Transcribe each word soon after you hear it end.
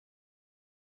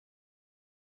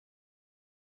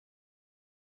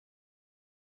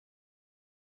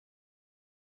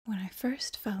When I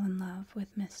first fell in love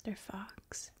with Mr.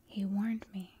 Fox, he warned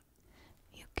me,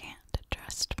 "You can't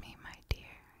trust me, my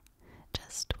dear.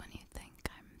 Just when you think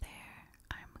I'm there,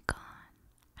 I'm gone.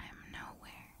 I'm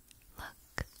nowhere.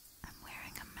 Look, I'm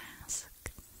wearing a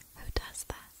mask. Who does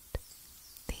that?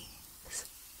 Thieves.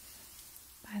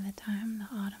 By the time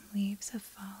the autumn leaves have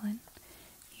fallen,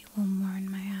 you will mourn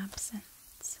my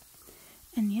absence."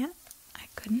 And yet, I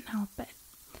couldn't help it.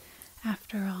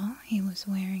 After all, he was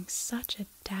wearing such a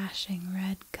dashing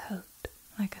red coat,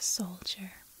 like a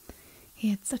soldier.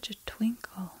 He had such a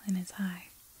twinkle in his eye.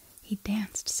 He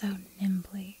danced so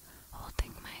nimbly,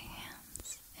 holding my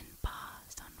hands in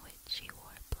paws on which he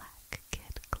wore black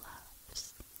kid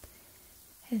gloves.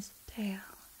 His tail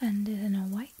ended in a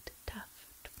white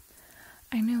tuft.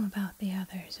 I knew about the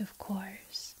others, of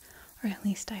course, or at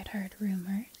least I'd heard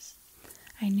rumors.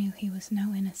 I knew he was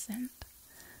no innocent.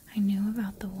 I knew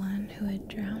about the one who had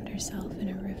drowned herself in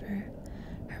a river,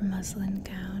 her muslin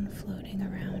gown floating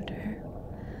around her.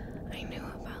 I knew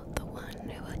about the one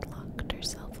who had locked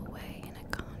herself away in a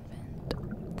convent.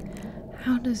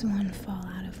 How does one fall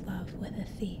out of love with a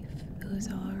thief who has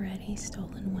already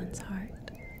stolen one's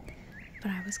heart?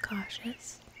 But I was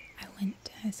cautious. I went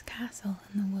to his castle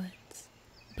in the woods.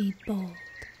 "Be bold,"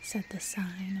 said the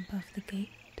sign above the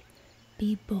gate.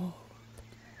 "Be bold,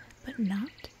 but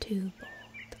not too bold."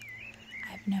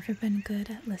 I've never been good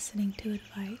at listening to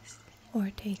advice or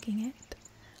taking it.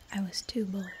 I was too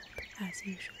bold, as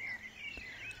usual.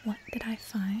 What did I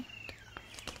find?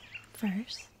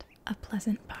 First, a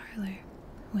pleasant parlor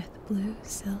with blue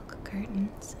silk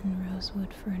curtains and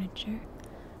rosewood furniture,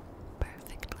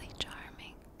 perfectly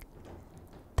charming.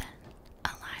 Then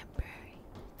a library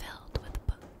filled with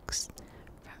books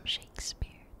from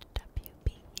Shakespeare to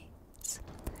W.B. Yeats.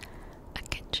 A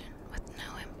kitchen with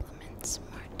no implements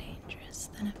more dangerous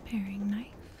than a paring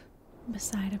knife,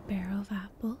 beside a barrel of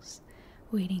apples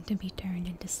waiting to be turned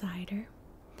into cider.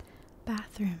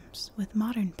 Bathrooms with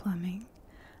modern plumbing,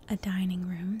 a dining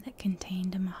room that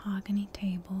contained a mahogany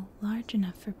table large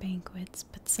enough for banquets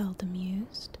but seldom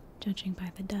used, judging by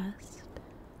the dust.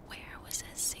 Where was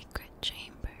his secret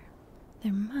chamber?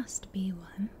 There must be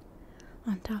one.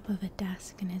 On top of a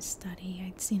desk in his study,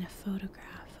 I'd seen a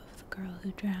photograph of the girl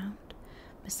who drowned,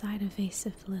 beside a vase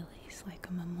of lilies like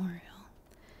a memorial.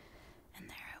 And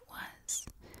there it was,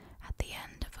 at the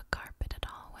end of a carpeted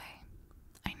hallway.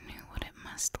 I knew what it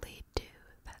must lead to,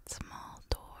 that small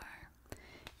door.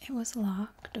 It was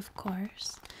locked, of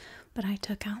course, but I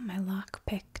took out my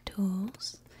lockpick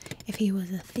tools. If he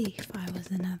was a thief, I was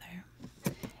another.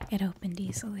 It opened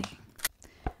easily.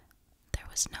 There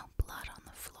was no blood on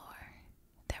the floor.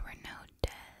 There were no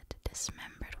dead,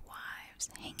 dismembered wives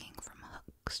hanging from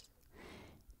hooks.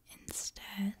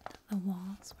 Instead, the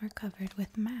walls were covered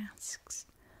with masks.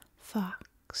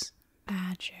 Fox,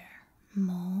 badger,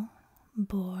 mole,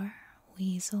 boar,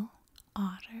 weasel,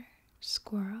 otter,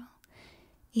 squirrel,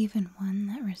 even one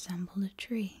that resembled a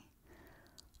tree.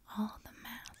 All the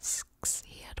masks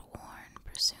he had worn,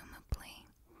 presumably.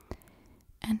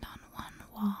 And on one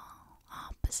wall,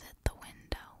 opposite the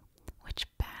window, which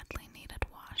badly needed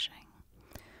washing,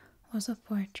 was a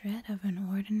portrait of an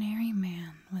ordinary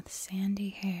man with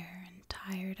sandy hair and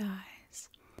tired eyes.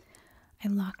 I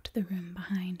locked the room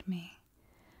behind me.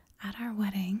 "At our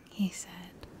wedding," he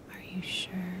said, "are you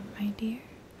sure, my dear?"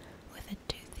 with a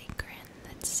toothy grin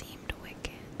that seemed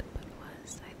wicked, but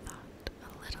was, I thought,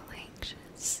 a little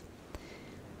anxious.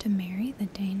 "To marry the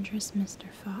dangerous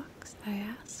Mr. Fox?" I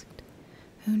asked.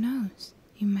 "Who knows?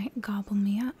 You might gobble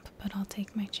me up, but I'll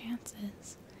take my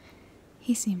chances."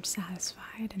 He seemed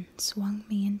satisfied and swung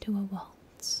me into a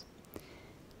waltz.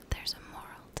 There's a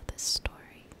moral to this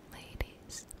story,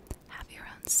 ladies. Have your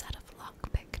own set of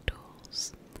lockpick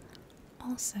tools.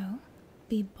 Also,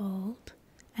 be bold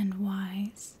and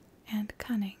wise and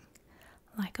cunning.